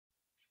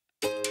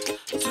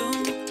Hello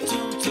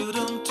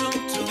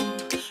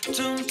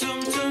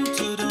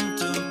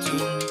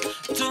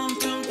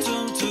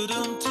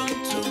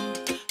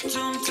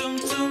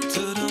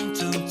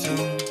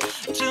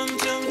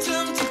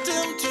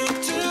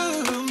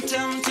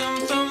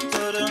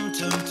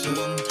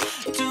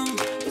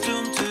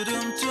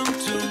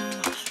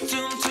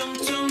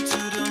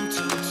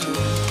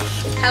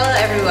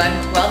everyone,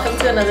 welcome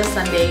to another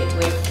Sunday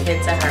with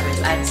Kids at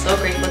Harvest. I'm so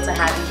grateful to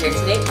have you here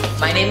today.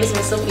 My name is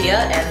Miss Sophia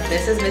and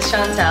this is Miss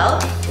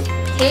Chantel.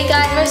 Hey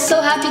guys, we're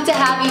so happy to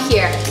have you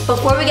here.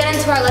 Before we get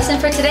into our lesson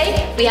for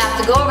today, we have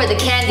to go over the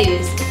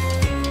can-dos.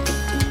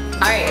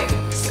 Alright,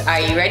 are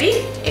you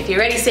ready? If you're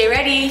ready, say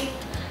ready.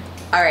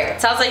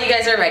 Alright, sounds like you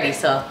guys are ready,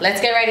 so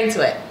let's get right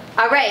into it.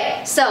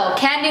 Alright, so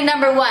can-do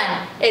number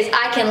 1 is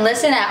I can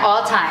listen at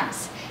all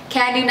times.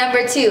 Can-do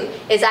number 2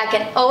 is I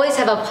can always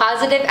have a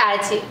positive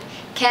attitude.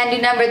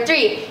 Can-do number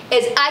 3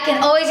 is I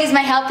can always use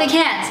my helping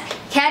hands.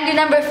 Can-do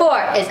number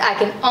 4 is I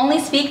can only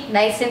speak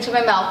nice things from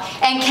my mouth.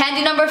 And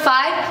can-do number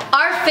 5,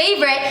 our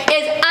favorite,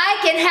 is I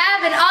can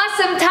have an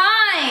awesome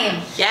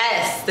time.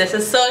 Yes, this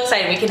is so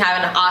exciting. We can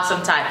have an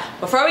awesome time.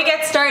 Before we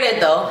get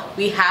started though,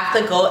 we have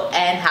to go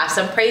and have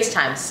some praise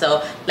time.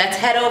 So let's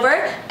head over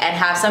and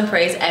have some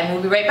praise and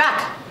we'll be right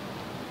back.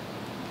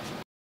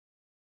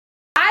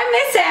 I'm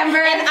Miss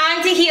Amber. And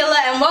I'm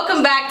Tahila, and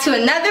welcome back to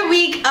another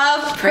week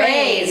of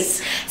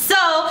praise. So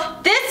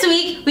this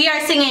week we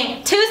are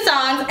singing 2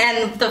 songs,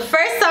 and the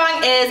first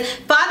song is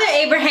Father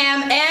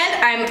Abraham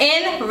and I'm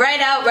in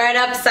Right Out, Right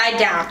Upside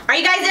Down. Are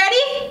you guys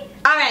ready?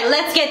 Alright,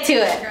 let's get to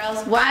it.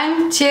 Girls,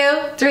 1,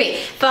 2, 3.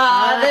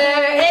 Father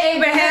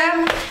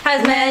Abraham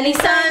has many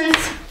sons,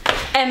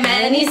 and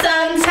many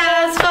sons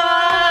has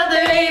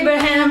Father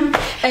Abraham,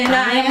 and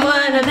I am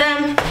one of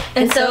them,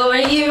 and so are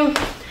you.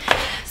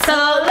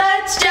 So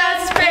let's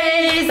just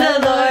praise the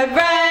Lord.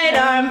 Right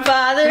arm,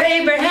 Father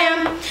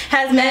Abraham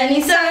has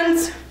many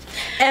sons,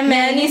 and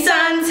many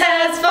sons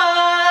has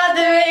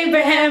Father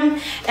Abraham,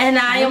 and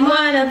I am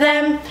one of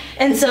them,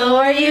 and so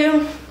are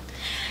you.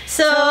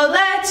 So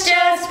let's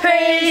just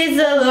praise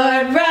the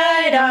Lord.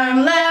 Right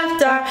arm,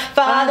 left arm,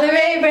 Father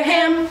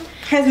Abraham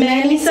has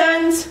many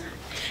sons,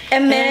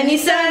 and many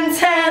sons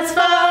has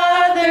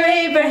Father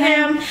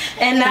Abraham,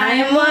 and I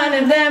am one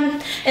of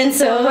them, and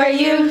so are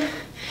you.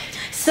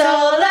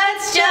 So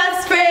let's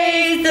just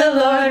praise the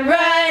Lord.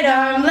 Right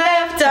arm,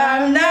 left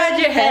arm, nod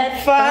your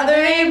head. Father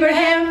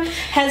Abraham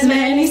has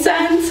many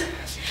sons,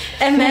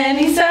 and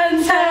many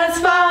sons has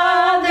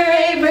Father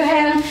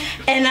Abraham,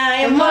 and I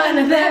am one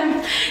of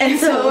them, and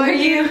so are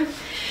you.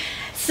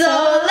 So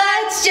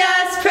let's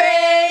just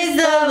praise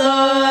the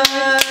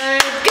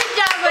Lord. Good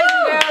job, boys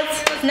and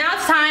girls. Now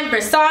it's time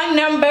for song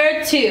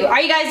number 2. Are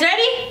you guys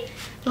ready?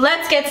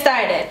 Let's get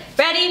started.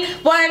 Ready?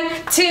 1,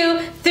 2,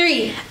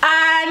 3.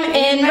 I'm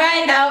in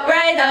right out,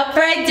 right up,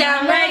 right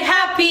down, right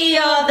happy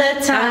all the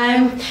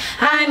time.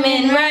 I'm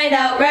in right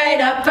out,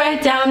 right up,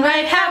 right down,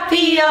 right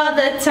happy all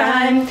the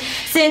time.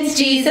 Since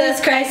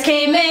Jesus Christ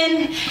came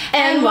in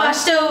and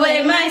washed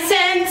away my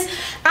sins,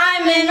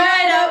 I'm in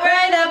right out,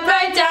 right up,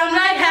 right down,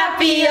 right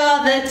happy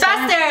all the time.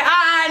 Faster!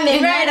 I'm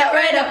in right out,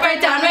 right up, right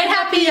down, right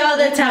happy all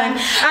the time.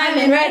 I'm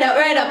in right out,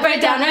 right up,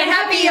 right down, right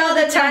happy all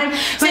the time.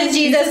 Since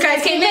Jesus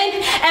Christ came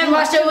in and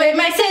washed away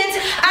my sins,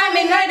 I'm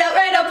in right out,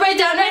 right up, right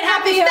down, right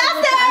happy all the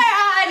time.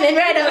 I'm in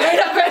right out, right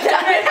up, right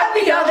down, right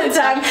happy all the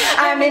time.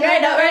 I'm in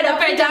right out, right up,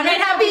 right down, right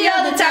happy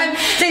all the time.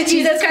 Since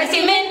Jesus Christ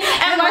came in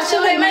and washed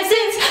away my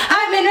sins,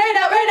 I'm in right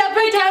out, right up,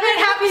 right down, right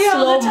happy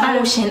all the time.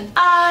 Slow motion.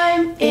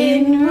 I'm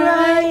in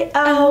right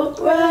out,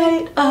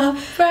 right up,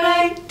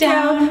 right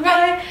down,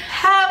 right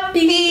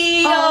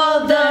happy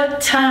all the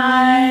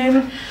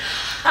time.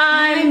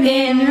 I'm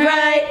in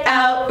right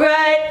out,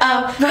 right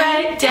up,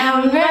 right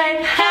down,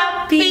 right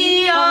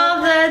happy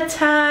all the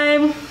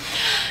time.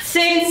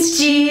 Since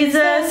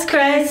Jesus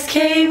Christ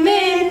came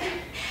in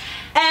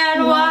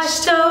and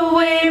washed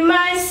away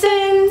my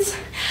sins,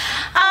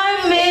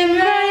 I'm in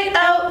right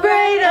out,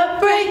 right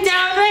up, right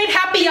down, right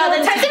happy all the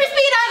time. Same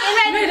speed,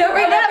 I'm in right out,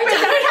 right up, right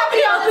down, right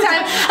happy all the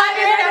time. I'm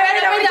in right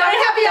out, right up, right down,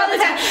 right happy all the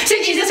time.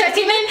 Since Jesus Christ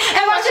came in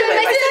and washed away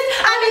my sins,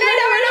 I'm in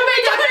right out, right up,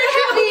 right down, right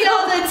happy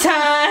all the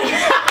time.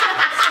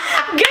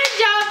 Good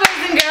job,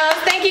 boys and girls.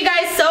 Thank you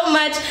guys so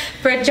much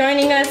for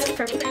joining us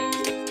for praise.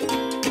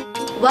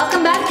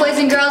 Welcome back, boys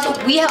and girls.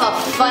 We have a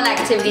fun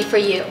activity for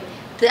you.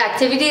 The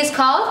activity is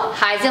called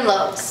Highs and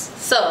Lows.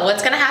 So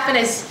what's gonna happen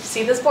is,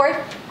 see this board?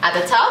 At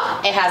the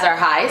top, it has our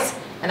highs,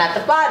 and at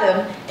the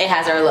bottom, it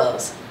has our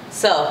lows.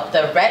 So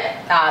the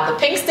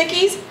pink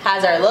stickies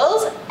has our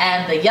lows,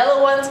 and the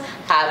yellow ones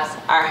have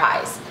our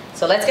highs.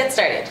 So let's get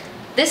started.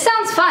 This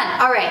sounds fun.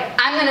 All right,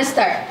 I'm gonna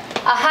start.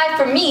 A high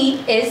for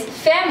me is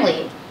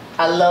family.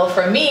 A low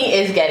for me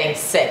is getting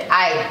sick.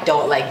 I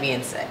don't like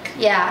being sick.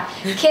 Yeah.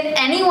 Can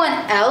anyone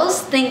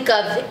else think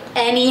of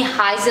any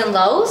highs and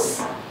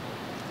lows?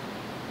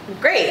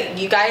 Great,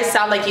 you guys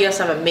sound like you have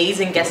some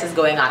amazing guesses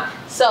going on.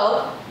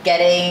 So,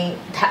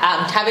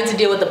 having to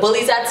deal with the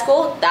bullies at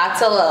school,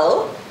 that's a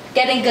low.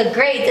 Getting good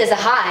grades is a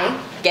high.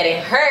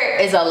 Getting hurt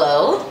is a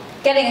low.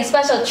 Getting a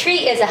special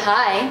treat is a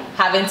high.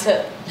 Having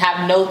to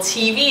have no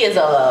TV is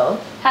a low.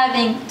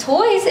 Having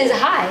toys is a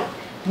high.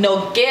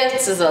 No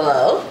gifts is a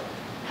low.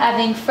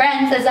 Having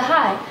friends is a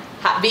high.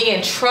 Being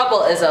in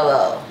trouble is a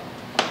low.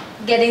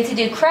 Getting to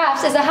do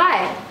crafts is a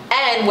high.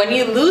 And when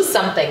you lose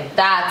something,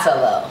 that's a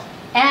low.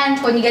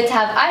 And when you get to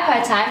have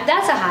iPad time,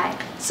 that's a high.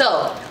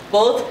 So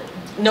both,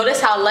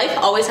 notice how life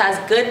always has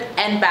good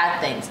and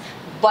bad things.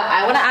 But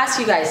I want to ask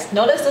you guys,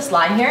 notice this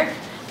line here.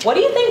 What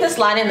do you think this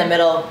line in the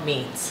middle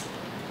means?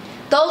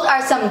 Those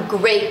are some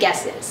great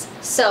guesses.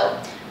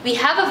 So we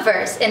have a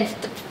verse in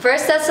 1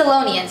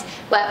 Thessalonians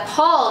where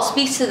Paul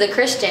speaks to the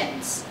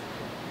Christians.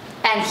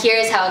 And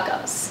here's how it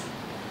goes.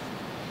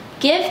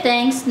 Give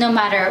thanks no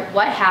matter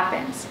what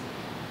happens.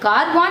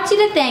 God wants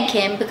you to thank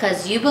him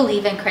because you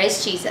believe in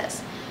Christ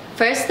Jesus.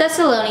 1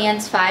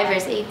 Thessalonians 5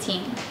 verse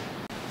 18.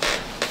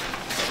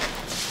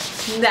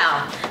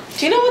 Now,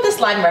 do you know what this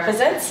line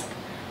represents?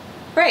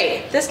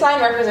 Right, this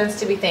line represents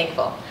to be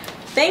thankful.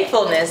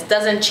 Thankfulness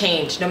doesn't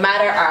change no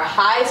matter our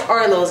highs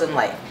or lows in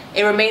life.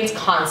 It remains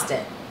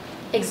constant.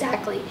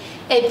 Exactly.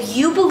 If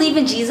you believe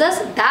in Jesus,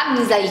 that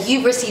means that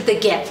you've received a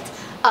gift.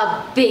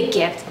 A big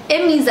gift.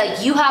 It means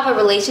that you have a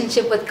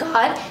relationship with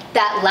God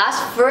that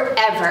lasts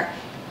forever.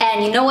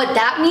 And you know what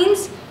that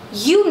means?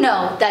 You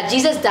know that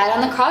Jesus died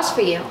on the cross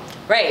for you.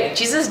 Right,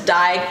 Jesus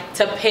died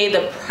to pay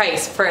the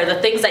price for the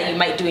things that you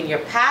might do in your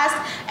past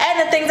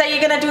and the things that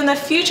you're gonna do in the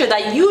future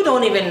that you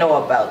don't even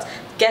know about.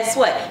 Guess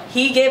what?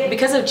 He gave,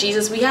 because of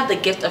Jesus, we have the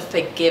gift of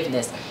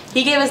forgiveness.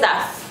 He gave us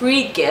that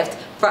free gift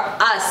for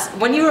us.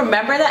 When you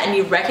remember that and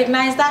you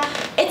recognize that,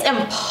 it's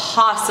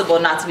impossible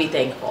not to be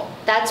thankful.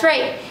 That's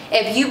right.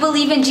 If you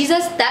believe in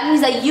Jesus, that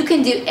means that you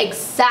can do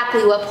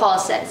exactly what Paul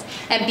says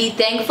and be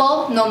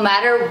thankful no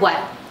matter what.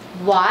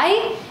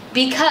 Why?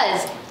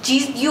 Because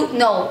you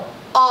know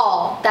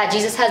all that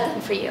Jesus has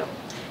done for you.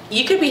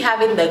 You could be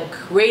having the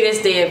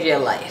greatest day of your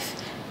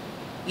life.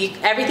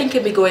 Everything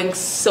could be going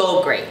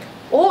so great.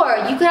 Or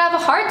you could have a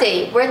hard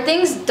day where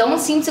things don't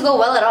seem to go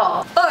well at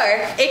all. Or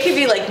it could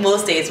be like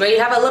most days where you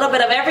have a little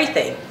bit of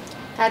everything.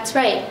 That's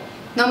right.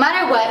 No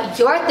matter what,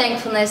 your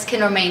thankfulness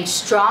can remain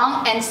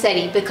strong and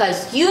steady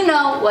because you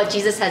know what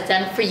Jesus has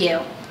done for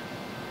you.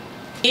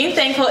 Being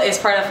thankful is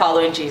part of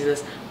following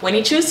Jesus. When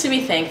you choose to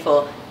be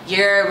thankful,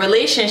 your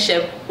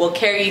relationship will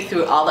carry you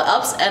through all the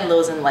ups and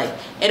lows in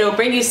life. It will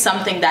bring you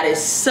something that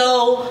is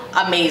so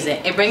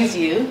amazing. It brings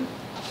you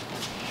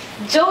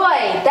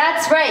joy.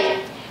 That's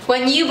right.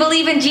 When you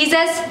believe in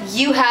Jesus,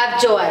 you have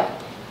joy.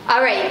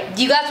 All right,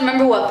 do you guys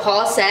remember what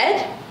Paul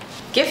said?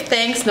 Give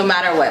thanks no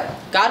matter what.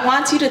 God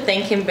wants you to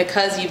thank him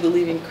because you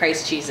believe in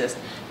Christ Jesus.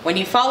 When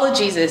you follow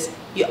Jesus,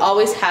 you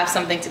always have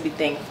something to be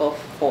thankful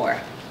for.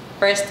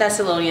 1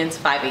 Thessalonians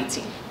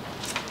 5:18.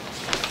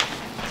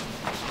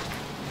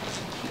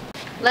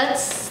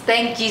 Let's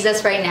thank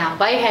Jesus right now.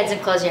 Bow your heads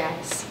and close your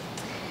eyes.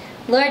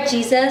 Lord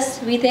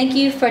Jesus, we thank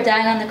you for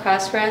dying on the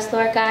cross for us,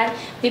 Lord God.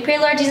 We pray,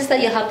 Lord Jesus,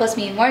 that you'll help us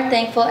be more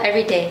thankful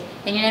every day.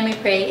 In your name we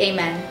pray,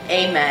 amen.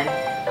 Amen.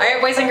 All right,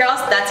 boys and girls,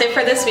 that's it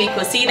for this week.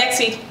 We'll see you next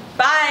week.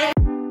 Bye.